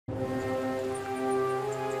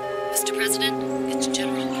Mr. President, it's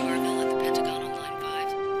General Carville at the Pentagon on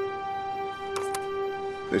line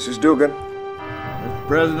 5. This is Dugan. Mr.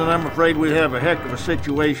 President, I'm afraid we have a heck of a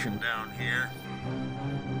situation down here.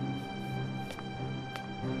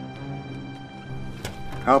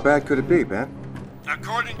 How bad could it be, Ben?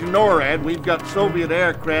 According to NORAD, we've got Soviet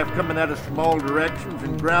aircraft coming at us from all directions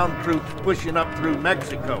and ground troops pushing up through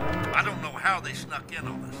Mexico. I don't know how they snuck in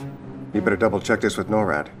on us. You better double-check this with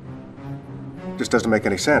NORAD. This doesn't make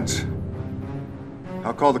any sense.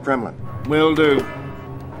 I'll call the Kremlin. Will do.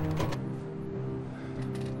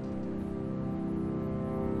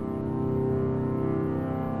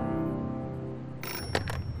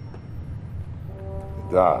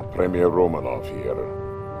 Da, Premier Romanov here.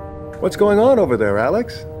 What's going on over there,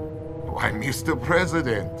 Alex? Why, Mr.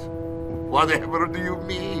 President, whatever do you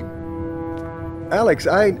mean? Alex,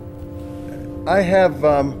 I have,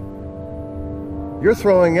 You're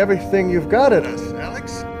throwing everything you've got at us,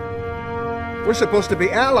 Alex. We're supposed to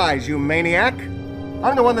be allies, you maniac.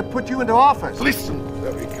 I'm the one that put you into office. Listen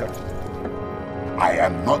very carefully. I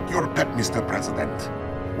am not your pet, Mr. President.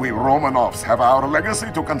 We Romanovs have our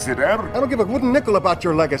legacy to consider. I don't give a wooden nickel about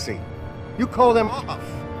your legacy. You call them off.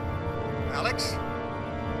 Alex,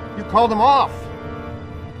 you call them off.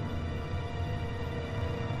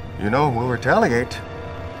 You know, we'll retaliate.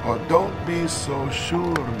 Oh, don't be so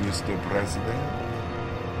sure, Mr. President.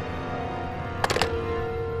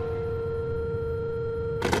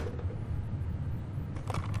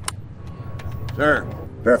 Sir.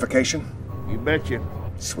 Verification? You betcha.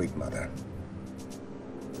 Sweet mother.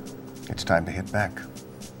 It's time to hit back.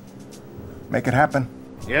 Make it happen.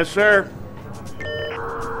 Yes, sir.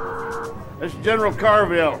 This is General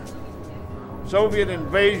Carville. Soviet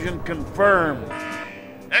invasion confirmed.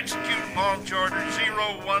 Execute launch order 010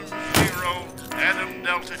 Adam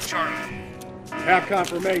Delta Charlie. Have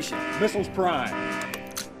confirmation. Missiles prime.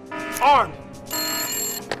 Armed!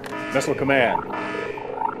 Missile command.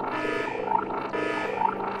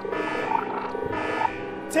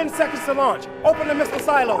 10 seconds to launch. Open the missile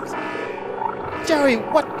silos. Jerry,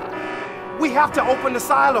 what? We have to open the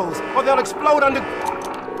silos or they'll explode under...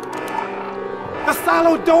 The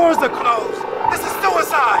silo doors are closed. This is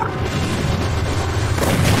suicide.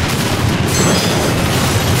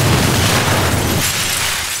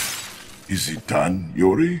 Is it done,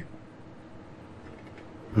 Yuri?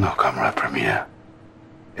 No, Comrade Premier.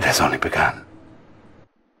 It has only begun.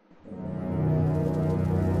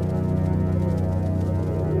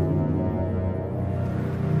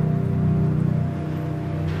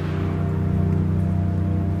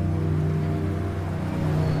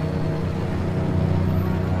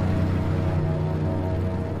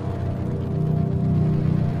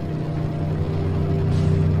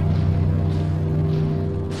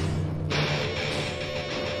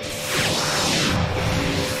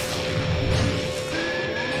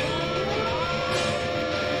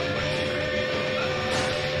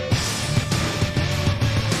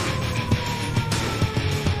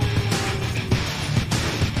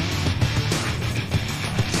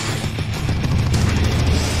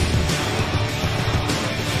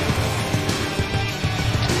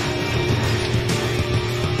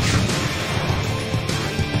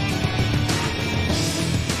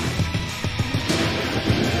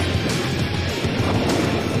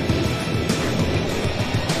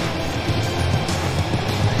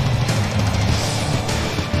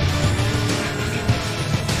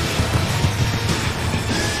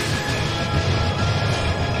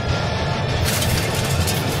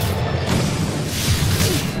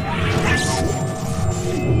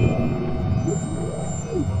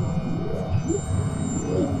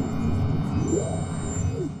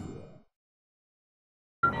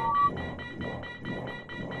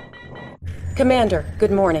 Commander,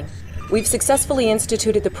 good morning. We've successfully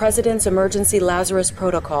instituted the President's Emergency Lazarus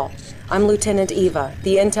Protocol. I'm Lieutenant Eva,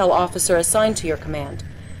 the intel officer assigned to your command.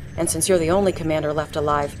 And since you're the only commander left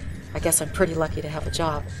alive, I guess I'm pretty lucky to have a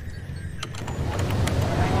job.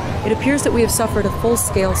 It appears that we have suffered a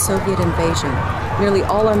full-scale Soviet invasion. Nearly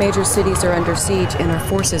all our major cities are under siege and our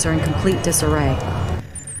forces are in complete disarray.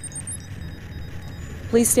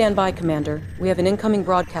 Please stand by, Commander. We have an incoming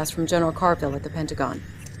broadcast from General Carville at the Pentagon.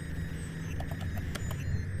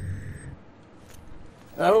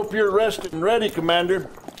 I hope you're rested and ready, Commander,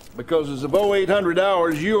 because as of 0800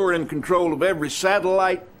 hours, you are in control of every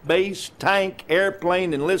satellite, base, tank,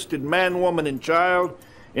 airplane, enlisted man, woman, and child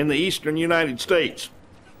in the eastern United States.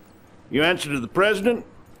 You answer to the President,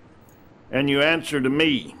 and you answer to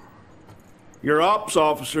me. Your ops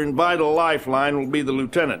officer and vital lifeline will be the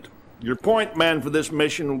Lieutenant. Your point man for this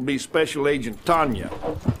mission will be Special Agent Tanya.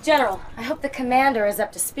 General, I hope the commander is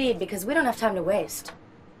up to speed because we don't have time to waste.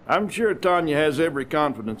 I'm sure Tanya has every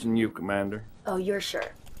confidence in you, Commander. Oh, you're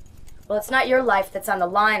sure? Well, it's not your life that's on the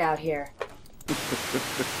line out here.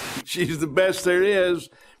 She's the best there is,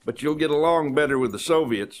 but you'll get along better with the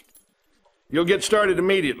Soviets. You'll get started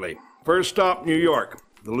immediately. First stop, New York.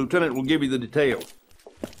 The lieutenant will give you the details.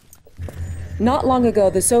 Not long ago,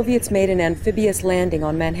 the Soviets made an amphibious landing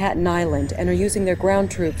on Manhattan Island and are using their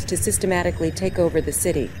ground troops to systematically take over the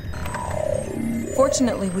city.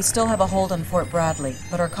 Fortunately, we still have a hold on Fort Bradley,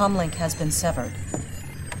 but our comlink has been severed.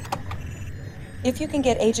 If you can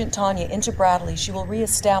get Agent Tanya into Bradley, she will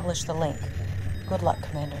re-establish the link. Good luck,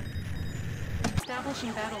 Commander.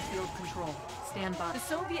 Establishing battlefield control. Stand by. The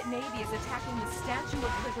Soviet Navy is attacking the Statue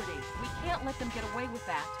of Liberty. We can't let them get away with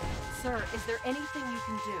that. Sir, is there anything you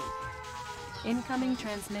can do? Incoming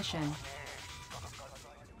transmission.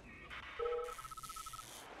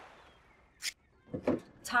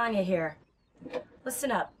 Tanya here.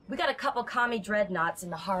 Listen up. We got a couple commie dreadnoughts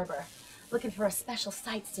in the harbor, looking for a special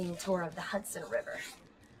sightseeing tour of the Hudson River.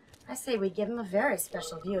 I say we give them a very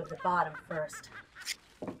special view of the bottom first.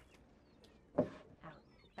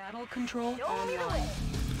 Battle control online.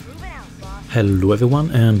 Hello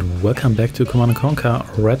everyone and welcome back to Command & Conquer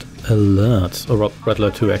Red Alert, or Red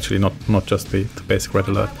Alert 2 actually, not just the basic Red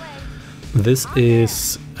Alert. This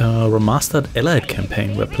is a remastered Allied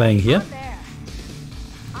campaign we're playing here.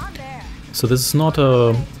 So this is not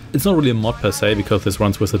a, it's not really a mod per se because this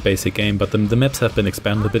runs with the basic game, but the maps have been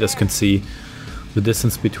expanded a bit, as you can see. The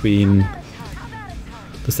distance between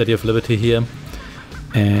the Statue of Liberty here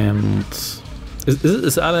and... Is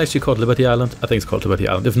the island actually called Liberty Island? I think it's called Liberty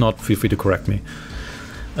Island. If not, feel free to correct me.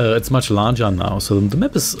 It's much larger now, so the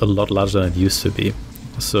map is a lot larger than it used to be.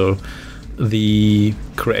 So the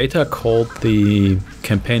creator called the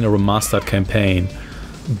campaign a remastered campaign,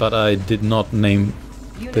 but I did not name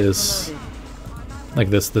this like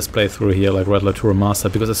this playthrough here like Red Alert 2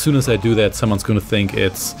 Remastered, because as soon as I do that, someone's going to think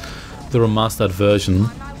it's the remastered version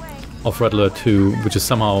of Red Alert 2, which is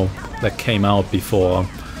somehow that came out before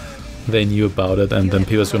they knew about it, and then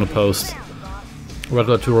people are going to post Red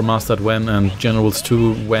Alert 2 Remastered when and Generals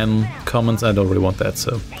 2 when comments. I don't really want that,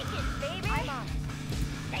 so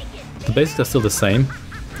the basics are still the same,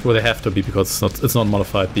 well they have to be because it's not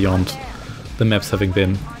modified beyond the maps having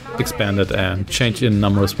been expanded and changed in a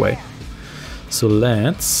numerous way. So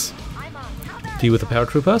let's deal with the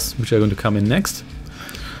paratroopers, which are going to come in next.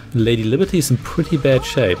 Lady Liberty is in pretty bad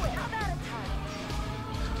shape,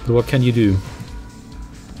 but what can you do?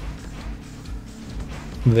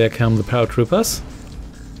 There come the paratroopers.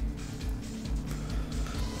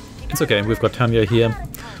 It's okay, we've got Tanya here.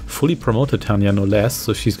 Fully promoted Tanya, no less,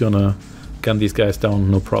 so she's gonna gun these guys down,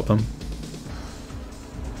 no problem.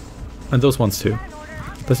 And those ones too.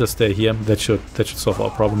 Let's just stay here. That should solve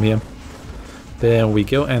our problem here. There we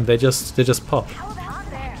go, and they just pop.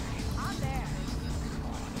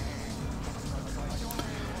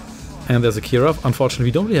 And there's a Kirov. Unfortunately,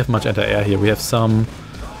 we don't really have much anti-air here. We have some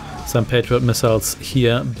Patriot missiles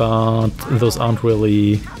here, but those aren't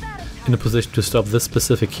really in a position to stop this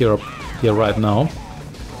specific Kirov here right now.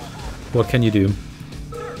 What can you do?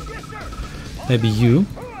 Maybe you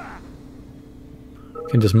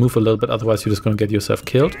can just move a little bit, otherwise you're just going to get yourself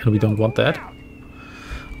killed, and we don't want that.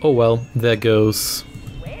 Oh well, there goes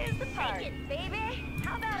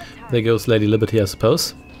Lady Liberty, I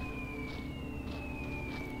suppose.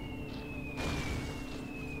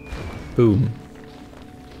 Boom.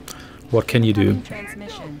 What can you do?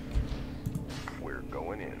 We're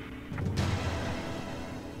going in.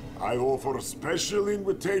 I offer a special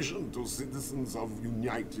invitation to citizens of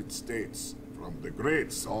United States from the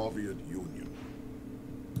great Soviet Union.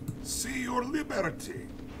 See your liberty,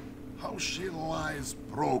 how she lies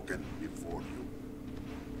broken before you.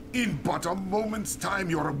 In but a moment's time,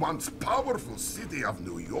 your once powerful city of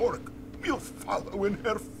New York will follow in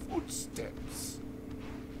her footsteps.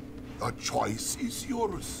 The choice is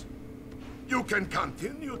yours. You can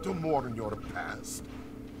continue to mourn your past,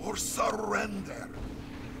 or surrender,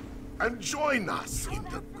 and join us in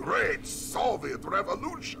the great Soviet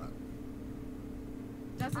Revolution.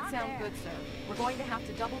 Doesn't sound good, sir. We're going to have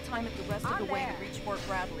to double time it the rest of the way to reach Fort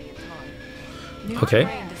Bradley in time. New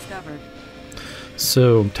terrain discovered.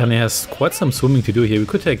 So Tanya has quite some swimming to do here. We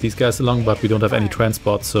could take these guys along, but we don't have any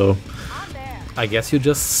transport, so I guess you're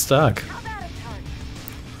just stuck.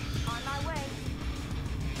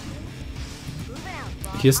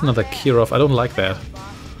 Here's another Kirov. I don't like that.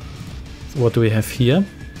 What do we have here?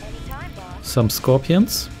 Some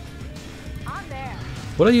Scorpions.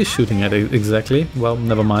 What are you shooting at exactly? Well,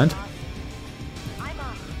 never mind.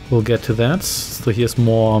 We'll get to that. So here's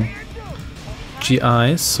more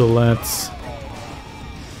GIs, so let's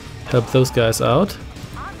help those guys out.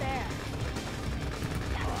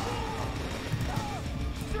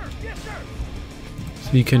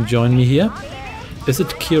 So you can join me here. Is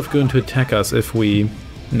it Kiev going to attack us if we...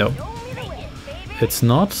 No. It's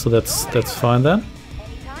not, so that's fine then.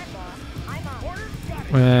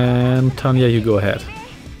 And Tanya, you go ahead.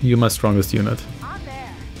 You're my strongest unit.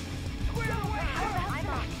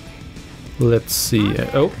 Let's see.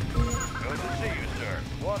 Oh.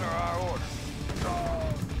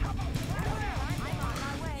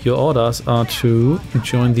 Your orders are to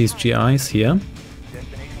join these GIs here.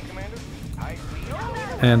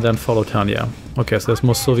 And then follow Tanya. Okay, so there's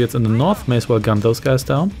more Soviets in the north. May as well gun those guys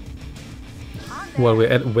down. Well, we're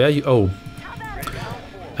at... Where are you... Oh.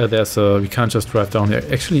 There's a... We can't just drive down here.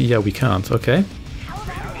 Actually, yeah, we can't. Okay.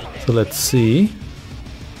 So let's see...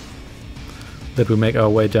 that we make our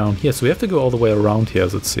way down here. So we have to go all the way around here,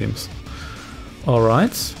 as it seems.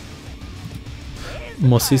 Alright.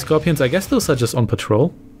 More Sea Scorpions. I guess those are just on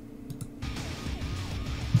patrol.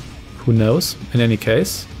 Who knows? In any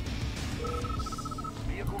case.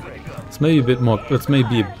 Let's maybe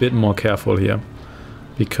be a bit more careful here.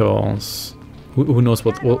 Because... Who knows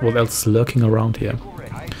what else is lurking around here.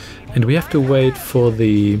 And we have to wait for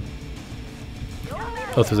the...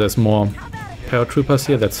 Oh, so there's more paratroopers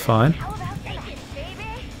here, that's fine.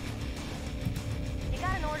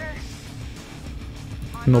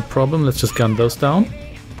 No problem, let's just gun those down.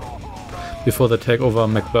 Before they take over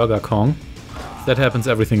McBurger Kong. If that happens,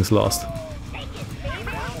 everything's lost.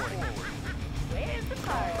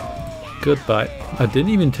 Goodbye. I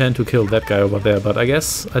didn't even intend to kill that guy over there, but I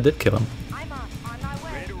guess I did kill him.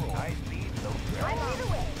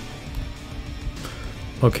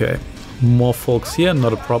 Okay, more folks here,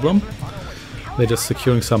 not a problem. They're just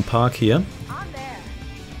securing some park here.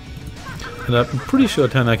 And I'm pretty sure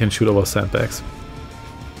Tana can shoot over sandbags.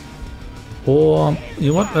 Or,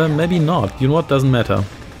 you know what, maybe not. You know what, doesn't matter.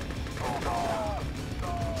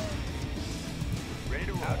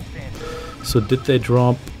 So did they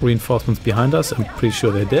drop reinforcements behind us? I'm pretty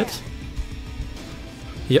sure they did.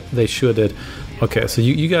 Yep, they sure did. Okay, so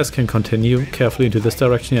you guys can continue carefully into this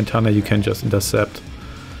direction, and Tana, you can just intercept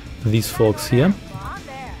these folks here.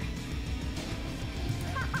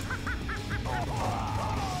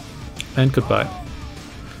 And goodbye.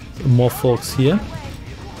 So more folks here.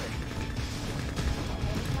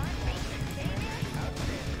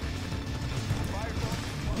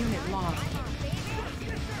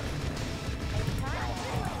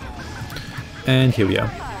 And here we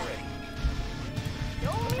are.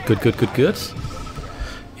 Good, good, good, good.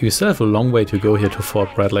 You still have a long way to go here to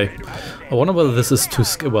Fort Bradley. I wonder whether this is to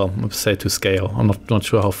scale. Well, let's say to scale. I'm not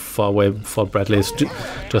sure how far away Fort Bradley is,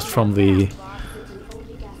 just from the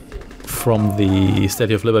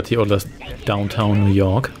Statue of Liberty or just downtown New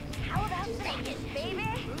York.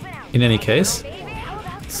 In any case,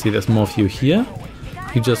 let's see, there's more of you here.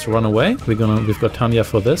 You just run away. We've got Tanya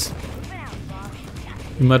for this.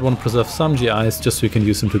 You might want to preserve some GIs just so you can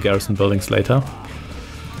use them to garrison buildings later.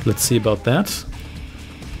 Let's see about that.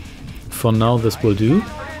 For now, this will do.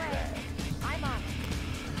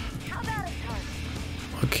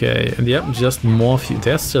 Okay, and yep, just more of you.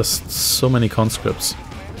 There's just so many conscripts.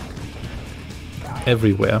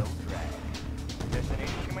 Everywhere.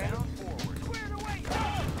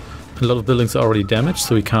 A lot of buildings are already damaged,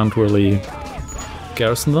 so we can't really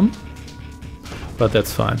garrison them. But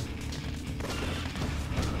that's fine.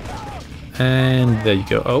 And there you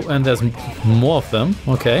go. Oh, and there's more of them.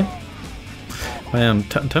 Okay. Man,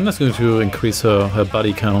 Tanya's going to increase her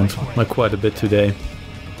body count by quite a bit today.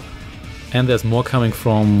 And there's more coming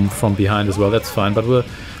from behind as well. That's fine. But we're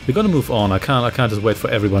gonna move on. I can't just wait for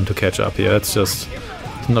everyone to catch up here. It's just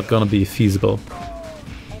not gonna be feasible.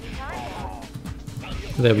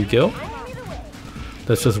 There we go.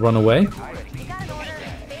 Let's just run away.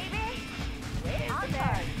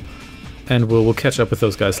 And we'll catch up with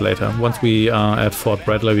those guys later. Once we are at Fort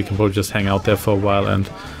Bradley, we can probably just hang out there for a while and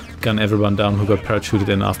gun everyone down who got parachuted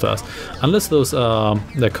in after us. Unless those are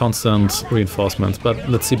their constant reinforcements, but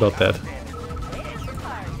let's see about that.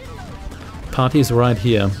 Party's right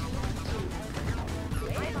here.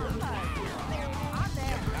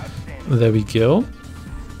 There we go.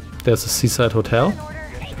 There's a seaside hotel.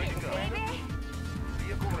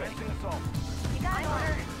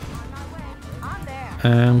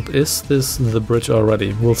 And is this the bridge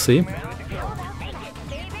already? We'll see.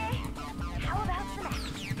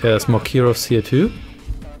 There's more Kirovs here too.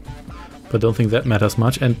 But don't think that matters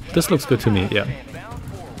much. And this looks good to me, yeah.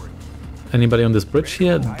 Anybody on this bridge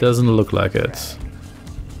here? Doesn't look like it.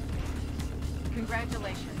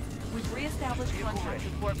 Congratulations. We've reestablished contact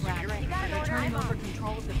with Fort Bradley. We're turning over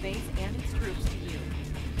control of the base and its troops to you.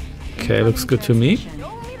 Okay, looks good to me.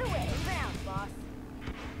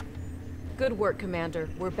 Good work, Commander.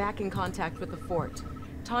 We're back in contact with the fort.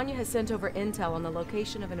 Tanya has sent over intel on the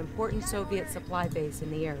location of an important Soviet supply base in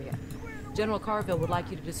the area. General Carville would like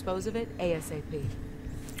you to dispose of it ASAP.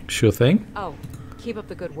 Sure thing. Oh, keep up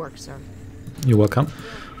the good work, sir. You're welcome.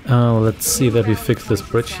 Let's see that we fix this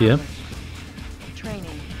bridge here.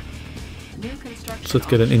 So let's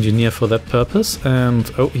get an engineer for that purpose. And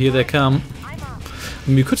oh, here they come.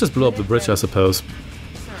 We could just blow up the bridge, I suppose.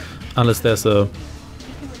 Unless there's a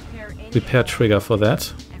repair trigger for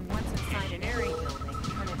that.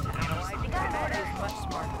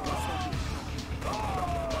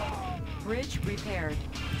 Bridge repaired.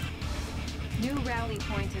 New rally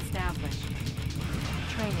point established.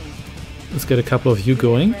 Training. Let's get a couple of you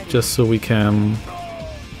going, just so we can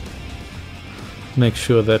make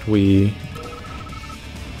sure that we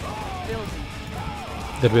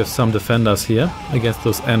have some defenders here against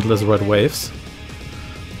those endless red waves.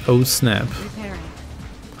 Oh snap.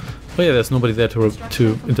 Oh yeah, there's nobody there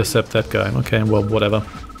to intercept that guy. Okay, well, whatever.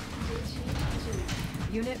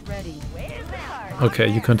 Unit ready. Okay,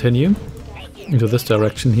 you continue into this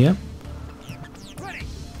direction here.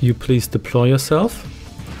 You please deploy yourself.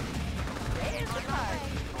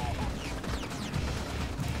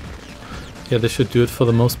 Yeah, this should do it for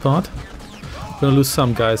the most part. We're gonna lose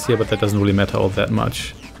some guys here, but that doesn't really matter all that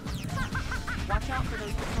much.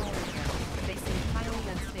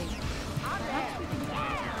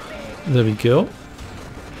 There we go.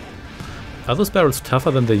 Are those barrels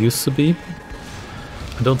tougher than they used to be?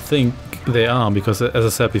 I don't think they are, because as I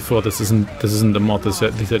said before, this isn't a mod.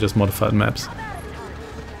 These are just modified maps.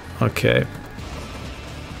 Okay.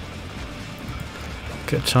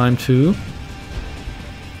 Okay, time to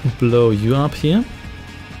blow you up here.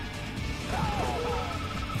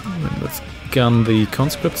 Let's gun the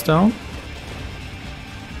conscripts down.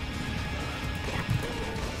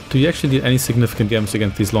 Do you actually do any significant damage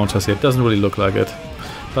against these launchers here? It doesn't really look like it,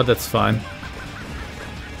 but that's fine.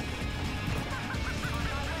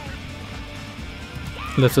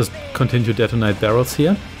 Let's just continue to detonate barrels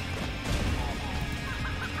here.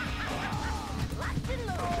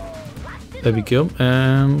 There we go,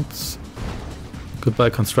 and goodbye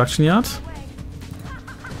construction yard.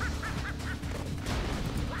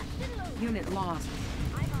 Unit lost.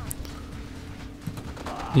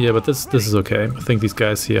 Yeah, but this is okay. I think these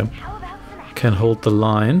guys here can hold the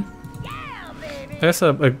line. I guess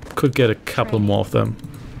I could get a couple more of them.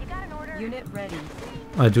 Unit ready.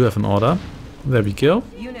 I do have an order. There we go.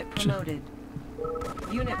 Unit promoted.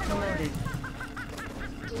 Unit promoted.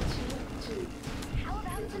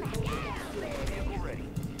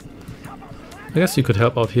 I guess you could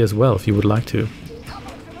help out here as well if you would like to.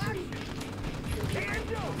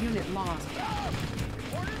 Unit lost.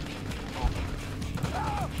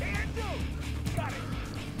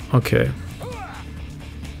 Okay.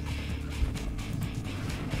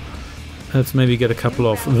 Let's maybe get a couple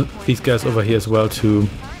of these guys over here as well to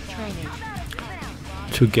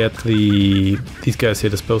get these guys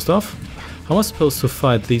here disposed of. How am I supposed to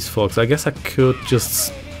fight these folks? I guess I could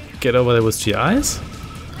just get over there with GIs?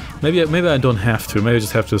 Maybe I don't have to. Maybe I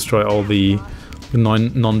just have to destroy all the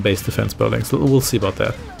non-base defense buildings. We'll see about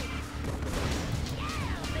that.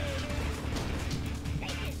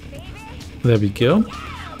 There we go.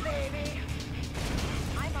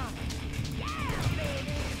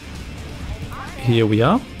 Here we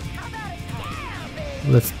are.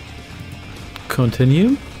 Let's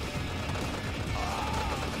continue.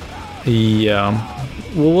 Yeah,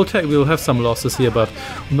 we'll have some losses here, but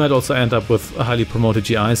we might also end up with highly promoted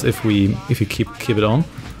GIs if we keep it on.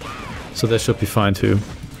 So that should be fine too.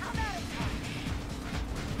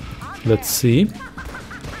 Let's see.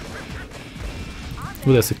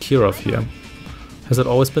 Ooh, there's a Kirov here. Has that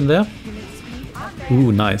always been there?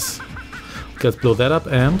 Ooh, nice. Let's blow that up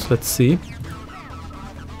and let's see.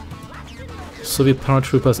 Soviet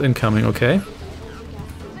paratroopers incoming, okay.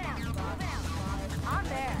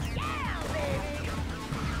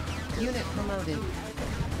 Unit promoted.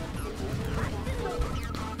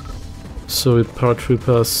 Soviet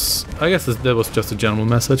paratroopers. I guess that was just a general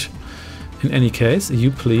message. In any case,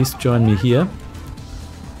 you please join me here.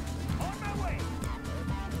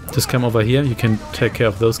 Just come over here. You can take care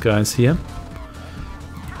of those guys here.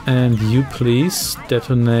 And you please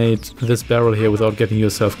detonate this barrel here without getting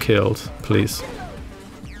yourself killed, please.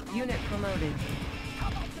 Unit promoted.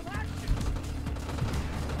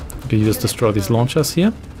 Okay, you just destroy these launchers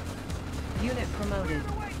here. Unit promoted.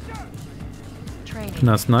 Training.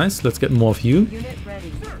 That's nice. Let's get more of you. Unit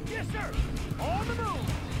ready.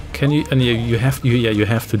 Can you? And you have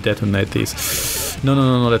to detonate these. No.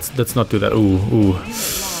 Let's not do that. Ooh.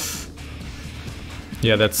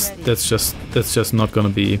 Yeah, that's just not gonna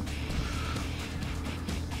be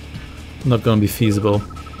feasible.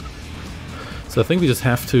 So I think we just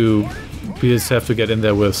have to get in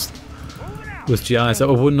there with GIs. I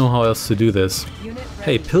wouldn't know how else to do this.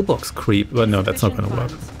 Hey, pillbox creep. Well, no, that's not gonna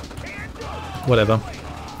work. Whatever.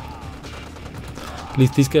 At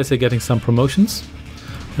least these guys are getting some promotions,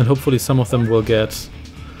 and hopefully some of them will get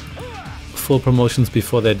full promotions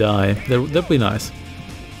before they die. That'd be nice.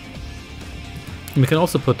 And we can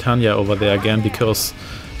also put Tanya over there again, because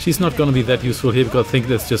she's not going to be that useful here, because I think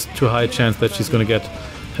there's just too high a chance that she's going to get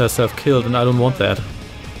herself killed, and I don't want that.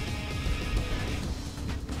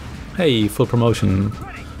 Hey, full promotion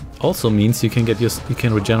also means you can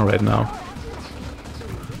regenerate now.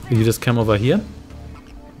 You just come over here.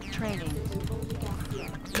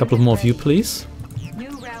 A couple more of you, please.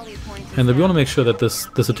 And then we want to make sure that this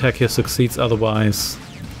attack here succeeds, otherwise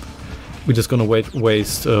we're just gonna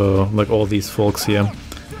waste like all these folks here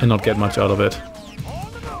and not get much out of it.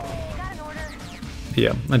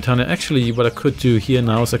 Yeah, and Tanya, actually what I could do here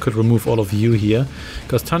now is I could remove all of you here,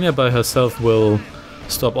 because Tanya by herself will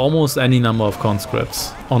stop almost any number of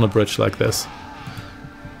conscripts on a bridge like this.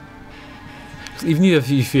 Even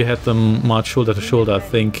if you had them march shoulder to shoulder, I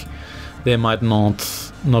think they might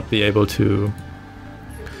not be able to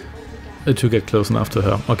get close enough to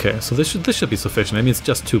her. Okay, so this should be sufficient. I mean, it's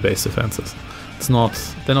just 2 base defenses.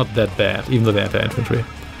 They're not that bad, even though they're anti-infantry.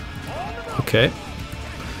 Okay,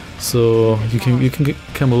 so you can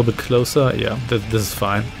come a little bit closer. Yeah, this is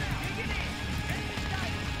fine.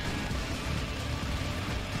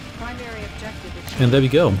 Primary objective. And there we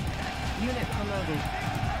go. Unit promoted.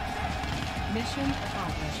 Mission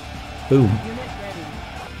accomplished. Boom. Unit ready.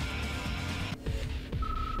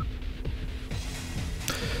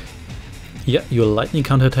 Yeah, your lightning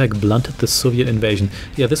counterattack blunted the Soviet invasion.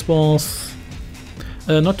 Yeah, this was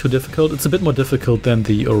not too difficult. It's a bit more difficult than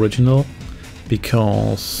the original,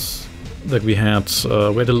 because like we had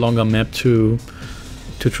a longer map to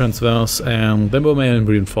transverse, and there were many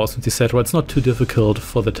reinforcements, etc. It's not too difficult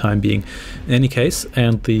for the time being. In any case,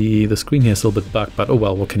 and the screen here is a little bit bugged, but oh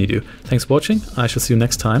well, what can you do? Thanks for watching. I shall see you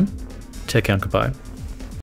next time. Take care and goodbye.